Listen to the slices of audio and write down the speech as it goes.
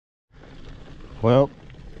Well,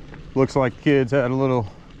 looks like kids had a little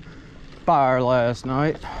fire last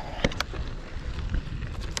night.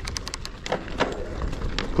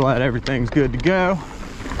 Glad everything's good to go.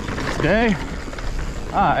 Today,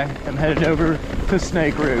 I am headed over to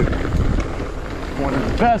Snakeroot, one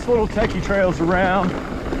of the best little techie trails around,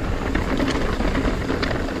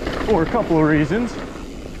 for a couple of reasons.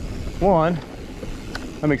 One,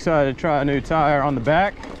 I'm excited to try a new tire on the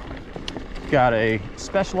back. Got a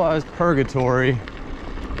Specialized Purgatory.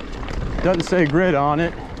 Doesn't say grid on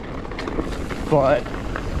it, but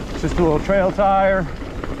it's just a little trail tire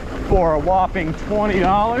for a whopping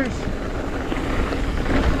 $20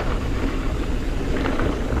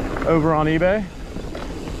 over on eBay.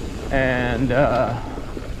 And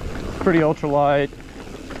pretty ultralight,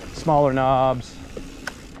 smaller knobs,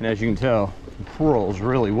 and as you can tell, it rolls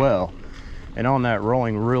really well. And on that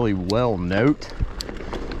rolling really well note,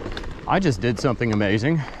 I just did something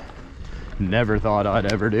amazing, never thought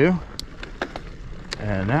I'd ever do,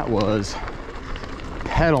 and that was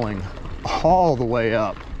pedaling all the way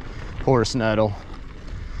up Horse Nettle.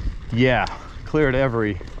 Yeah, cleared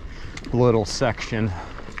every little section.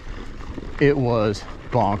 It was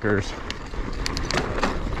bonkers.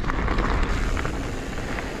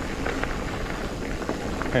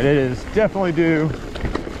 And it is definitely due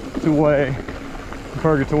to the way the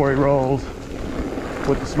Purgatory rolls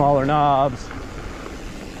with the smaller knobs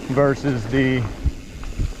versus the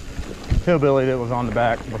Hillbilly that was on the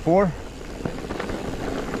back before.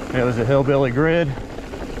 It was a Hillbilly grid.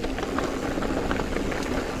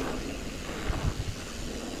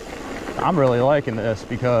 I'm really liking this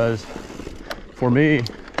because for me,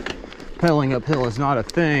 pedaling uphill is not a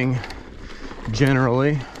thing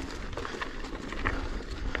generally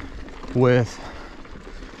with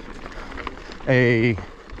a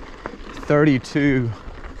 32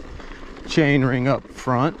 chain ring up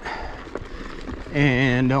front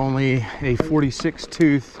and only a 46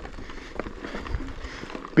 tooth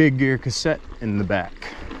big gear cassette in the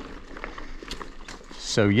back.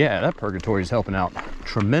 So yeah, that Purgatory is helping out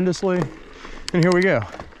tremendously. And here we go.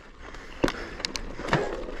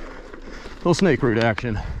 Little Snakeroot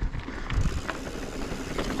action.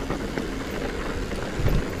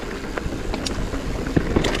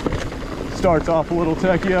 Starts off a little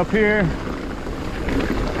techie up here.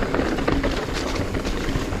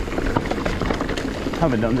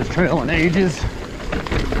 Haven't done this trail in ages.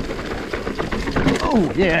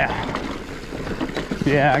 Oh yeah.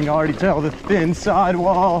 Yeah, I can already tell the thin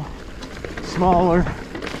sidewall, smaller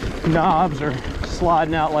knobs are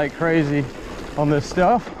sliding out like crazy on this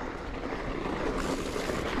stuff.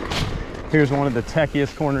 Here's one of the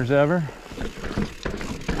techiest corners ever.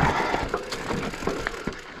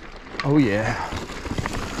 Oh yeah.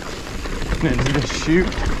 And then just shoot.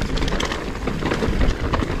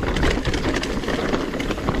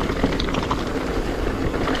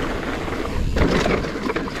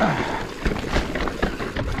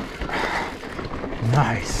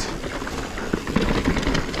 Nice.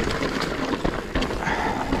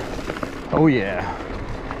 Oh yeah.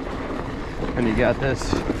 And you got this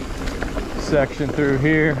section through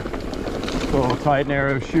here, little tight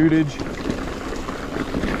narrow shootage.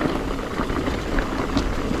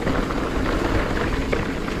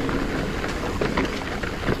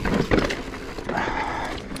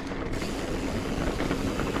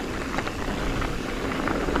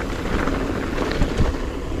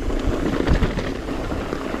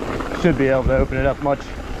 Should be able to open it up much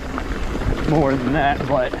more than that,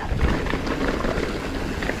 but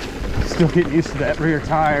still getting used to that rear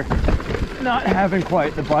tire not having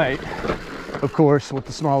quite the bite, of course, with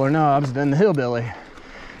the smaller knobs than the Hillbilly.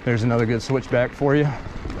 There's another good switchback for you.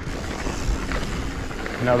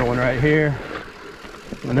 Another one right here,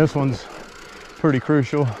 and this one's pretty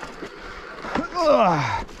crucial.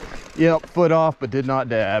 Ugh. Yep, foot off, but did not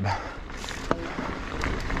dab.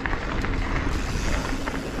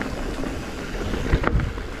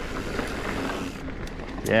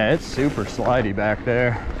 Yeah, it's super slidey back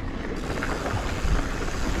there.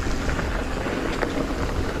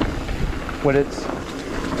 With its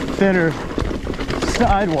thinner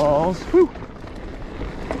sidewalls, whew.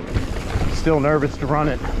 Still nervous to run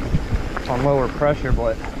it on lower pressure,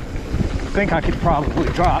 but I think I could probably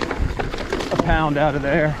drop a pound out of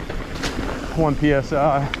there, 1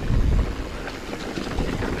 PSI.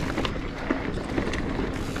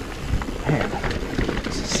 Man,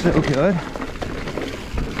 this is so good.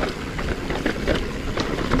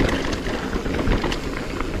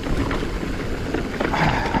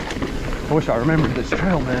 I wish I remembered this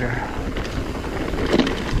trail better.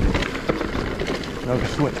 Another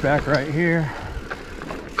switch back right here.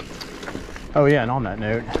 Oh yeah, and on that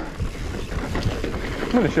note,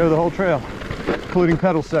 I'm going to show the whole trail, including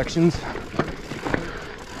pedal sections.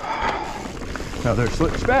 Another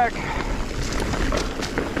slips back.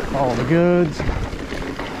 All the goods.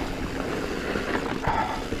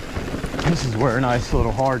 This is where a nice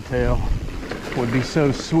little hardtail would be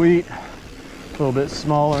so sweet. A little bit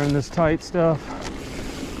smaller in this tight stuff.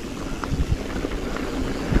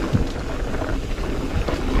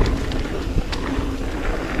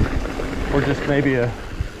 Or just maybe a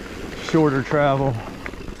shorter travel,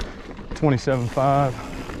 27.5.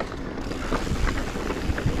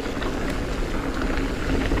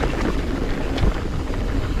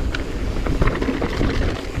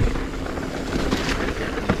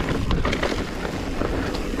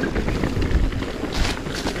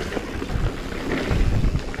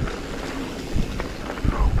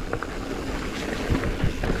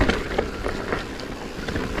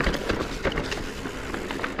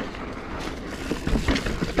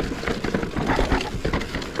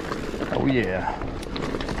 Oh yeah.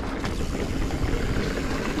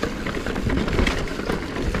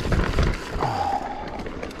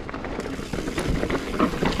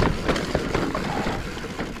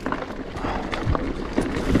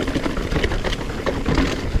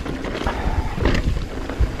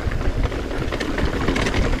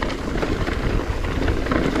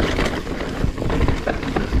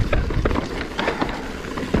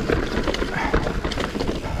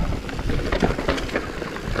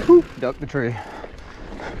 Duck the tree.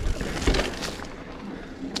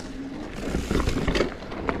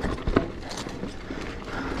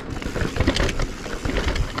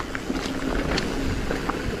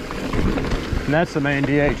 And that's the main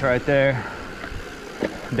DH right there,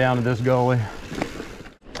 down to this gully.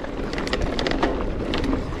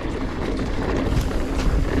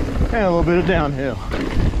 And a little bit of downhill.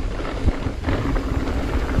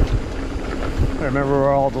 I remember where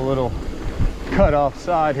all the little cut off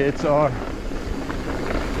side hits are.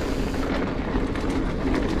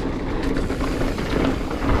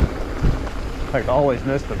 I always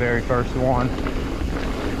miss the very first one.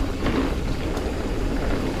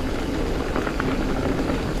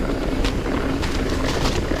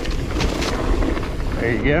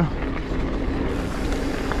 There you go.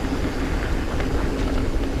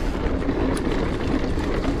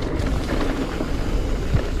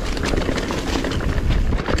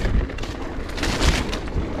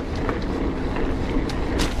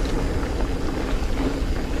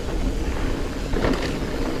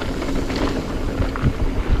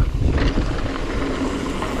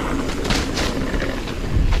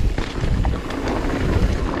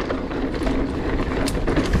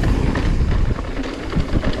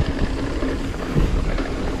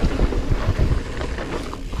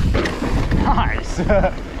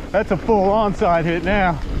 That's a full onside hit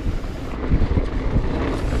now.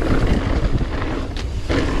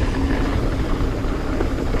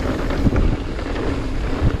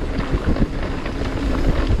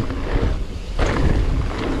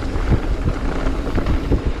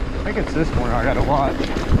 I think it's this one I gotta watch.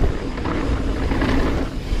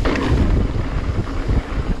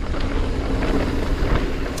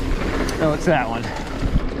 No, it's that one.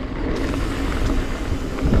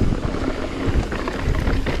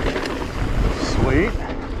 Sweet.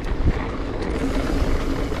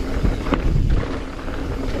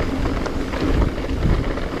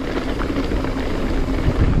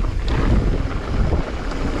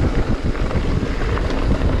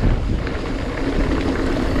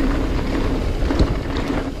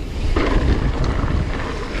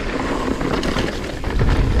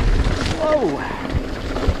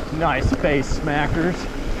 Whoa! Nice face smackers.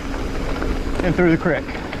 And through the creek.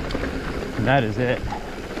 And that is it.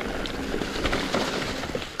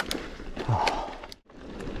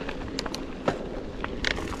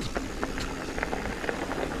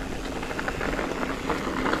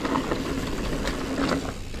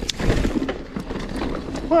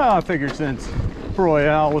 Well, I figured since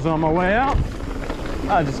Royale was on my way out,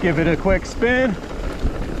 I'll just give it a quick spin,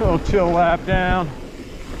 a little chill lap down,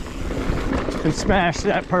 and smash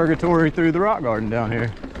that purgatory through the rock garden down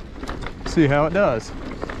here. See how it does.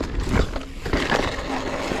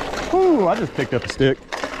 Ooh, I just picked up a stick.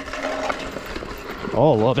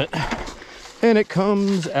 Oh, love it. And it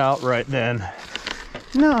comes out right then.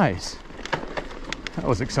 Nice. That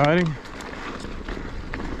was exciting.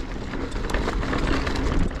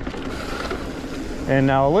 And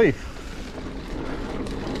now a leaf.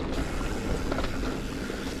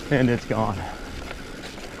 And it's gone.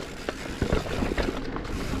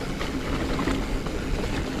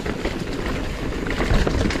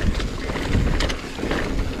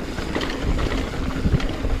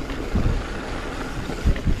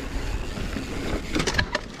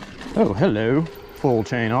 Oh, hello. Full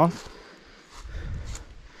chain off.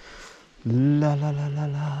 La la la la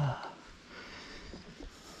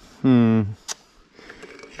la.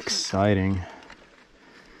 Exciting.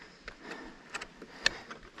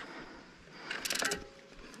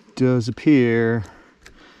 Does appear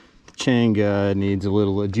the chain guide needs a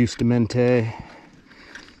little adjustamente.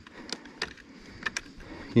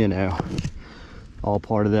 You know, all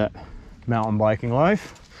part of that mountain biking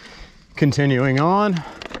life. Continuing on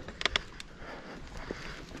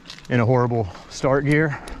in a horrible start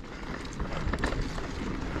gear.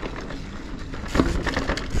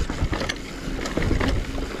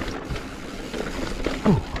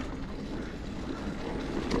 Ooh.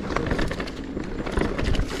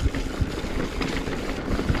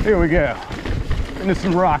 Here we go, into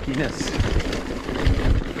some rockiness.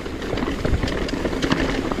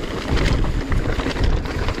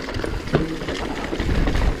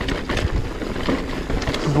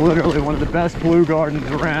 This is literally one of the best blue gardens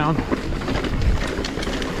around.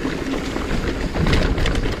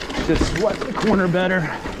 Just swept the corner better.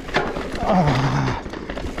 Oh,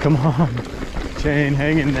 come on, chain,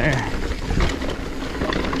 hang in there.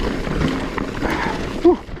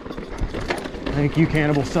 Whew. Thank you,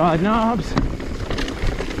 cannibal side knobs.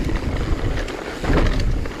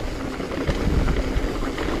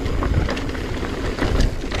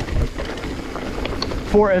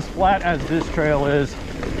 For as flat as this trail is,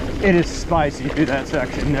 it is spicy through that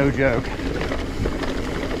section, no joke.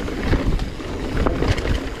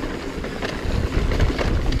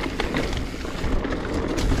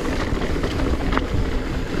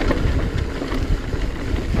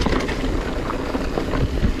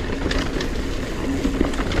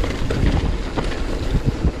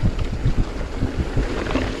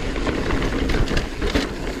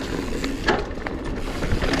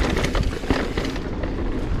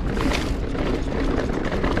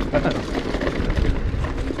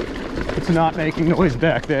 It's not making noise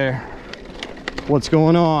back there. What's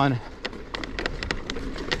going on?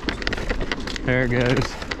 There it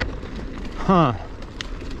goes. Huh.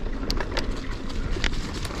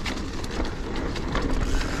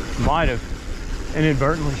 Might have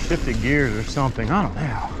inadvertently shifted gears or something. I don't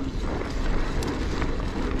know.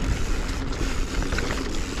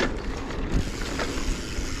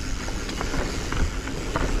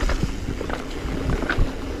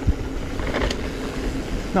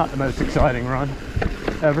 Not the most exciting run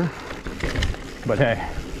ever, but hey,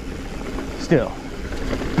 still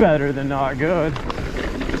better than not good.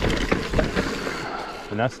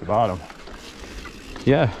 And that's the bottom.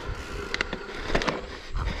 Yeah.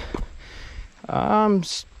 I'm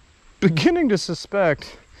beginning to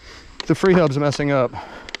suspect the free hub's messing up.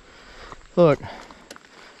 Look,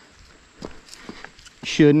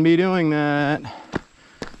 shouldn't be doing that.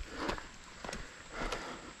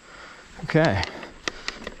 Okay.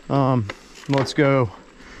 Let's go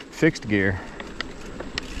fixed gear.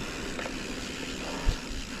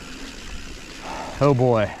 Oh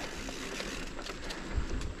boy.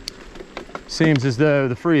 Seems as though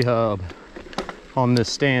the free hub on this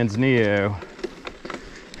Stan's Neo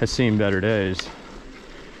has seen better days.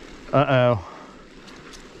 Uh-oh.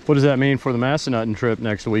 What does that mean for the Massanutten trip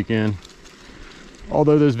next weekend?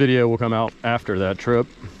 Although this video will come out after that trip.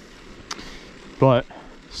 But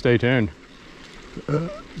stay tuned,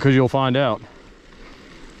 because you'll find out.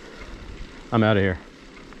 I'm out of here.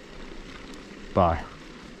 Bye.